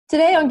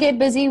Today on Get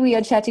Busy, we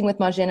are chatting with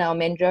Marzenna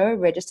Almendro,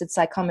 registered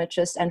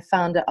psychometrist and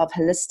founder of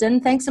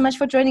Holiston. Thanks so much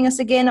for joining us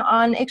again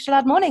on Extra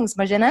Loud Mornings,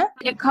 Marzenna.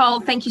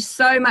 Nicole, thank you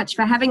so much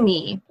for having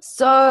me.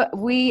 So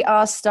we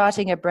are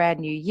starting a brand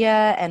new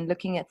year and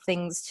looking at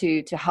things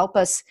to help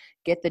us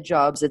get the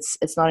jobs. It's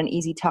not an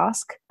easy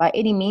task by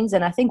any means,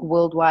 and I think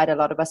worldwide a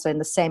lot of us are in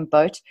the same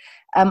boat.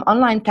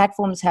 Online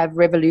platforms have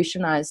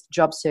revolutionized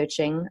job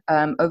searching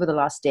over the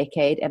last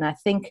decade, and I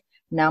think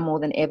now more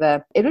than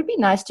ever, it would be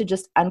nice to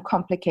just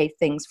uncomplicate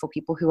things for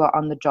people who are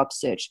on the job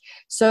search.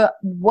 So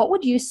what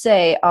would you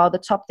say are the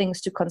top things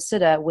to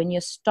consider when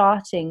you're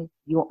starting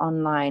your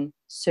online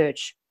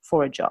search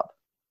for a job?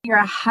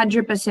 You're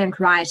 100%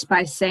 right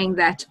by saying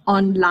that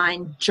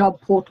online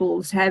job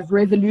portals have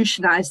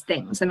revolutionized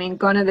things. I mean,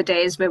 gone are the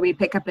days where we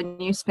pick up a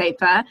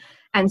newspaper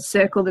and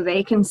circle the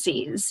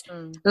vacancies.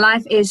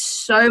 Life is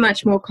so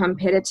much more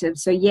competitive.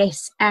 So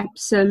yes,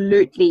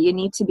 absolutely. You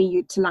need to be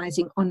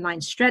utilizing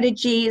online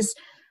strategies,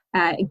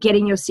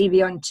 getting your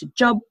CV onto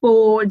job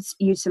boards,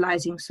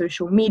 utilizing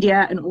social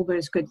media and all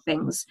those good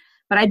things.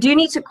 But I do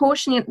need to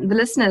caution the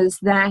listeners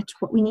that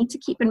what we need to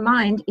keep in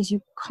mind is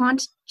you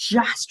can't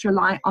just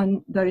rely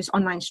on those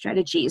online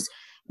strategies.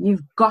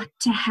 You've got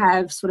to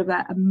have sort of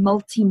a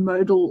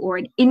multimodal or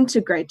an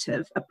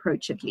integrative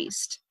approach at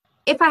least.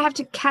 If I have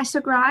to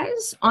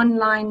categorize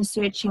online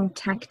searching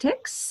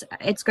tactics,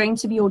 it's going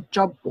to be your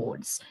job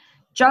boards.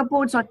 Job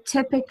boards are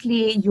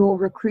typically your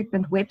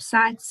recruitment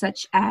websites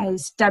such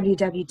as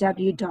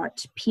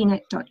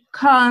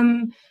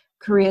www.pnet.com,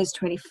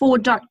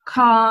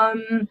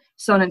 careers24.com,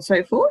 so on and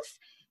so forth.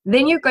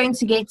 Then you're going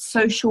to get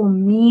social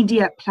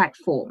media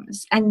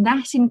platforms, and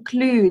that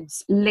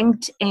includes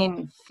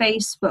LinkedIn,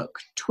 Facebook,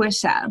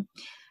 Twitter.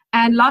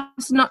 And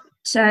last but not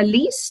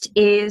least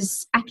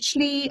is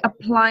actually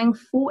applying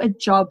for a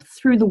job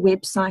through the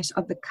website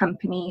of the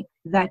company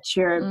that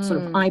you're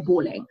sort of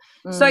eyeballing.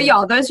 So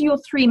yeah, those are your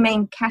three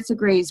main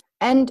categories.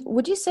 And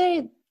would you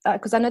say,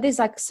 because I know there's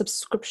like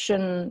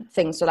subscription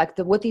things, so like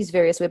with these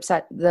various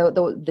websites,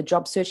 the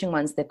job searching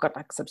ones, they've got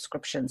like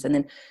subscriptions. And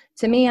then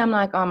to me, I'm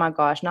like, oh my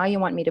gosh, now you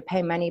want me to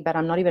pay money, but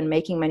I'm not even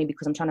making money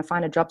because I'm trying to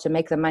find a job to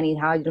make the money.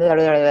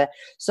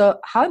 So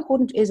how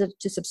important is it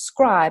to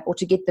subscribe or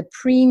to get the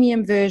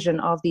premium version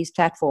of these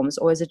platforms,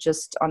 or is it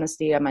just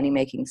honestly a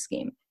money-making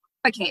scheme?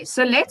 Okay,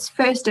 so let's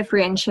first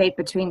differentiate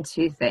between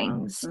two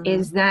things.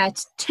 Is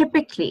that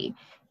typically,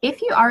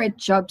 if you are a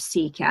job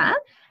seeker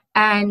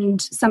and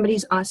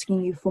somebody's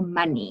asking you for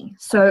money,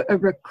 so a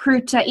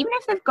recruiter, even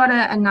if they've got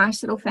a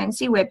nice little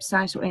fancy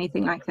website or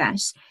anything like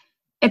that,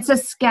 it's a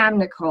scam,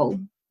 Nicole.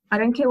 I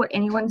don't care what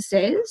anyone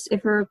says.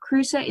 If a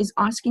recruiter is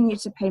asking you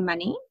to pay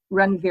money,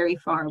 run very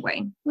far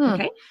away.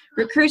 Okay.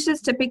 Recruiters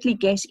typically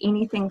get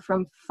anything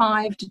from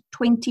 5 to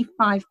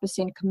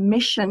 25%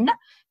 commission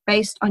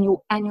based on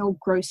your annual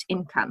gross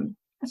income.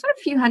 It's not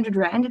a few hundred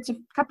rand. It's a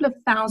couple of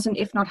thousand,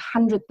 if not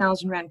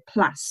 100,000 rand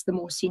plus, the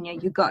more senior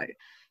you go.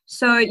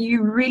 So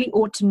you really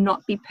ought to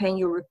not be paying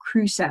your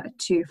recruiter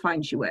to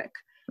find you work.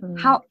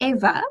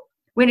 However,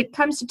 when it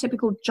comes to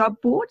typical job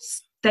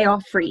boards, they are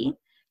free.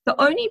 The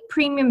only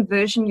premium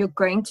version you're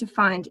going to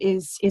find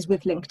is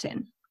with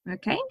LinkedIn.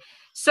 Okay,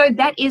 so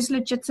that is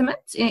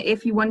legitimate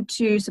if you want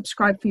to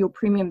subscribe for your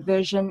premium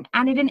version,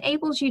 and it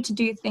enables you to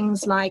do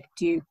things like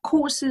do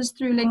courses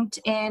through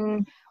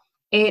LinkedIn.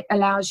 It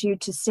allows you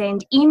to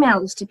send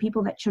emails to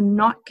people that you're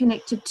not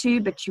connected to,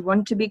 but you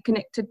want to be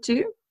connected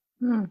to.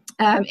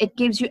 It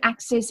gives you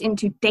access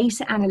into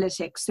data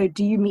analytics. So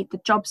do you meet the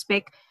job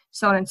spec,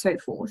 so on and so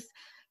forth.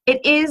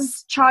 It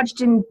is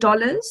charged in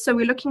dollars. So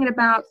we're looking at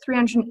about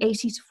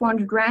 380 to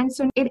 400 rand.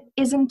 So it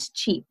isn't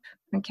cheap.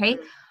 Okay.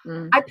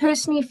 I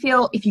personally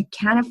feel if you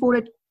can afford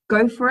it,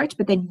 go for it,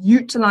 but then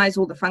utilize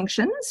all the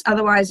functions.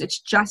 Otherwise, it's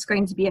just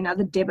going to be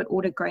another debit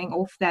order going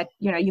off that,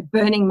 you're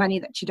burning money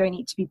that you don't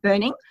need to be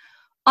burning.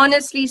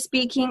 Honestly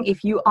speaking,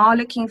 if you are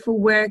looking for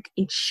work,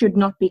 it should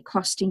not be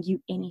costing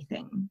you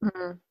anything.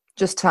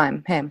 Just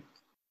time, hey?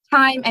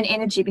 Time and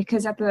energy,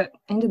 because at the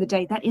end of the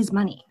day, that is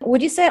money.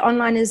 Would you say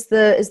online is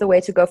the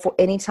way to go for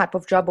any type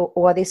of job,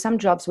 or are there some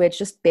jobs where it's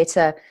just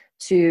better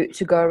to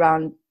go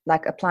around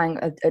like applying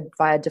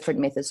via different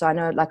methods? So I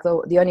know like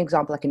the only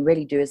example I can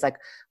really do is like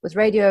with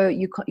radio,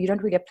 you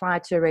don't really apply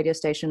to a radio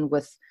station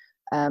with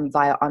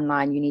via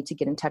online. You need to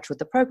get in touch with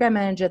the program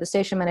manager, the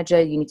station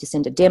manager. You need to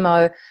send a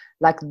demo.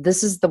 Like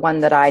this is the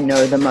one that I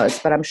know the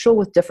most, but I'm sure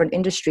with different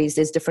industries,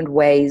 there's different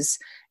ways,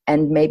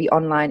 and maybe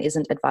online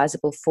isn't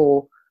advisable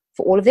for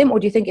all of them. Or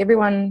do you think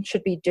everyone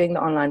should be doing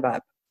the online vibe?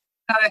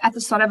 So at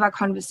the start of our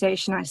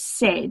conversation, I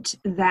said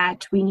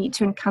that we need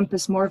to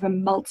encompass more of a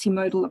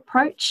multimodal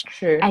approach.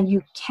 True. And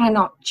you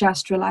cannot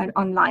just rely on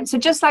online. So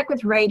just like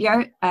with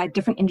radio,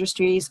 different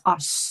industries are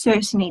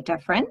certainly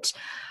different.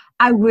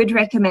 I would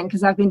recommend,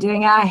 because I've been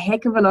doing a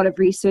heck of a lot of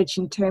research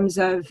in terms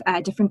of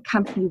different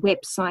company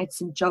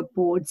websites and job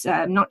boards,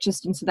 not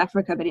just in South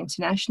Africa, but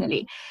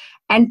internationally.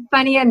 And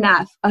funny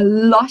enough, a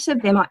lot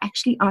of them are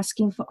actually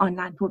asking for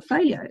online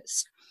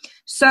portfolios.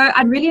 So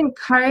I'd really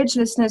encourage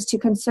listeners to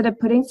consider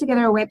putting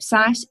together a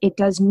website. It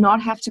does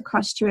not have to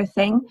cost you a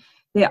thing.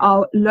 There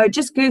are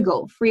just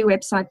Google free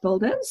website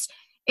builders.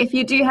 If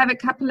you do have a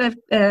couple of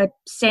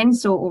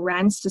cents or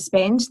rands to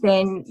spend,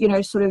 then,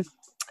 sort of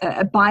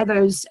buy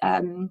those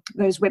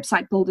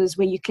website builders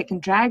where you click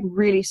and drag,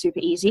 really super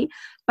easy.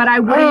 But I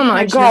would oh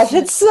my gosh,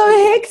 it's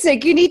so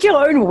hectic. You need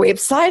your own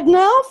website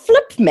now?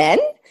 Flip, man.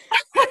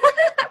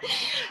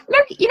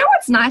 Look,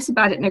 what's nice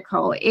about it,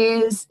 Nicole,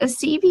 is a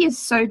CV is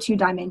so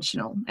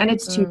two-dimensional and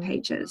it's 2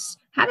 pages.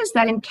 How does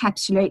that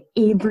encapsulate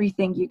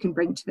everything you can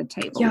bring to the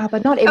table? Yeah,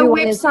 but not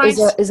everyone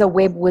is a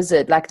web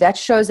wizard. Like, that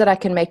shows that I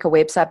can make a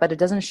website, but it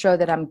doesn't show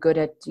that I'm good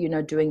at,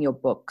 doing your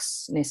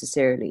books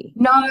necessarily.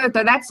 No,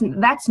 but that's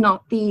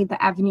not the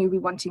avenue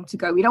we're wanting to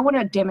go. We don't want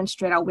to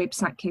demonstrate our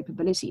website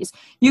capabilities.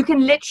 You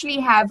can literally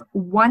have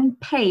one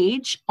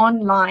page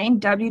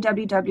online,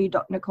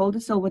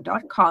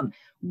 www.nicoledesilva.com,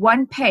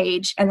 one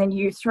page, and then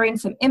you throw in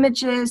some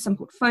images, some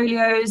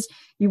portfolios,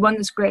 you won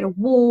this great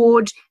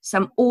award,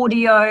 some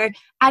audio,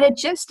 and it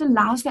just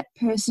allows that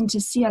person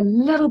to see a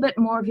little bit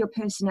more of your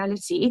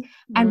personality.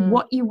 And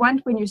what you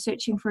want when you're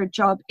searching for a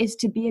job is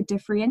to be a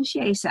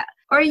differentiator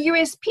or a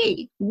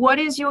USP. What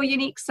is your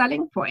unique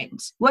selling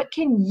point? What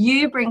can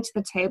you bring to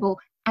the table,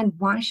 and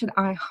why should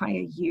I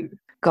hire you?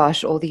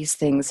 Gosh, all these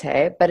things,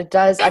 hey? But it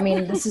does,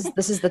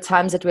 this is the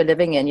times that we're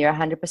living in. You're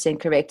 100%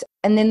 correct.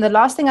 And then the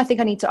last thing I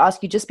think I need to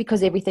ask you, just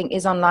because everything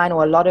is online,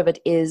 or a lot of it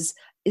is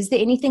there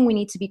anything we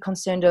need to be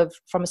concerned of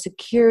from a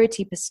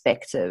security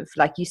perspective?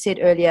 Like you said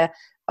earlier,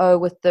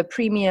 with the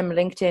premium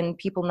LinkedIn,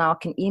 people now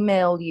can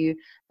email you.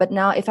 But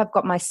now if I've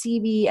got my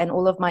CV and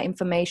all of my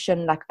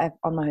information, like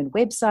on my own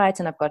website,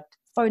 and I've got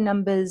phone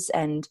numbers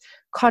and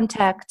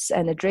contacts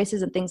and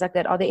addresses and things like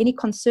that, are there any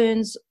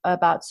concerns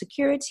about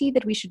security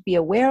that we should be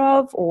aware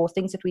of, or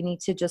things that we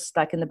need to just,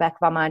 like, in the back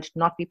of our mind,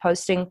 not be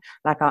posting,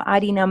 like our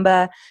ID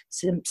number?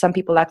 Some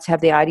people like to have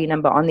their ID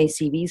number on their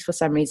CVs for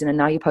some reason, and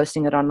now you're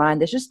posting it online.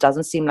 This just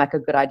doesn't seem like a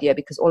good idea,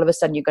 because all of a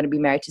sudden you're going to be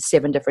married to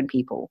 7 different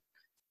people.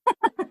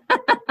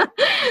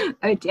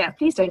 Oh dear,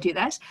 please don't do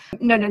that.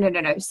 No.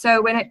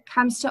 So when it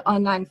comes to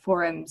online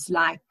forums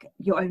like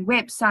your own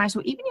website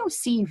or even your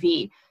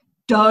CV,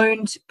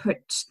 don't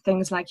put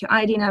things like your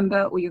ID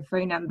number or your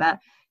phone number.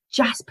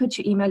 Just put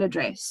your email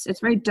address.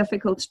 It's very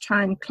difficult to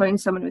try and clone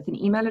someone with an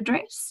email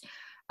address.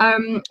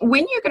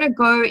 When you're going to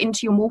go into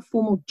your more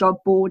formal job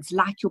boards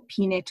like your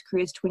PNet,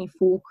 Careers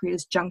 24,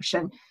 Careers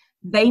Junction,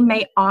 they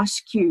may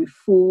ask you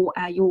for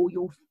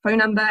your phone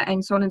number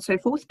and so on and so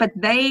forth, but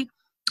they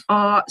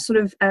are sort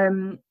of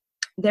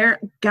they're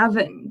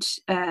governed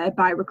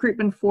by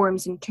recruitment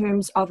forums in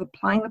terms of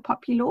applying the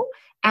POPI law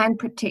and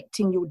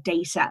protecting your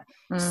data.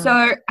 So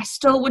I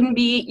still wouldn't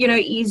be,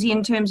 easy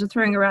in terms of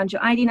throwing around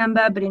your ID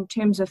number, but in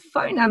terms of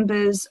phone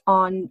numbers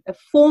on a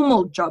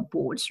formal job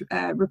boards,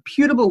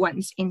 reputable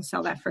ones in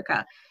South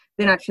Africa,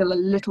 then I'd feel a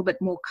little bit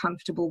more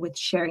comfortable with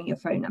sharing your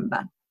phone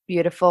number.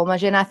 Beautiful.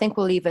 Marzenna, I think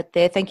we'll leave it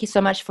there. Thank you so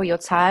much for your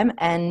time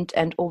and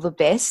all the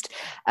best.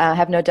 I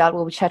have no doubt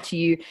we'll chat to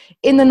you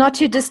in the not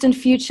too distant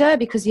future,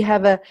 because you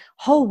have a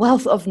whole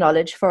wealth of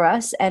knowledge for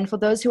us. And for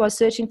those who are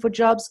searching for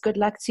jobs, good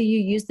luck to you.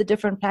 Use the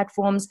different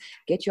platforms,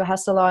 get your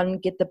hustle on,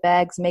 get the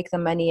bags, make the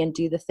money, and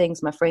do the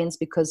things, my friends,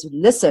 because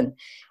listen,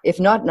 if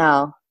not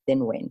now,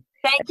 then when?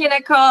 Thank you,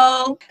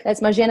 Nicole.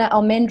 That's Marzenna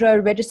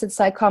Almendro, registered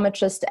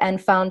psychometrist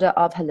and founder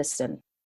of Holiston.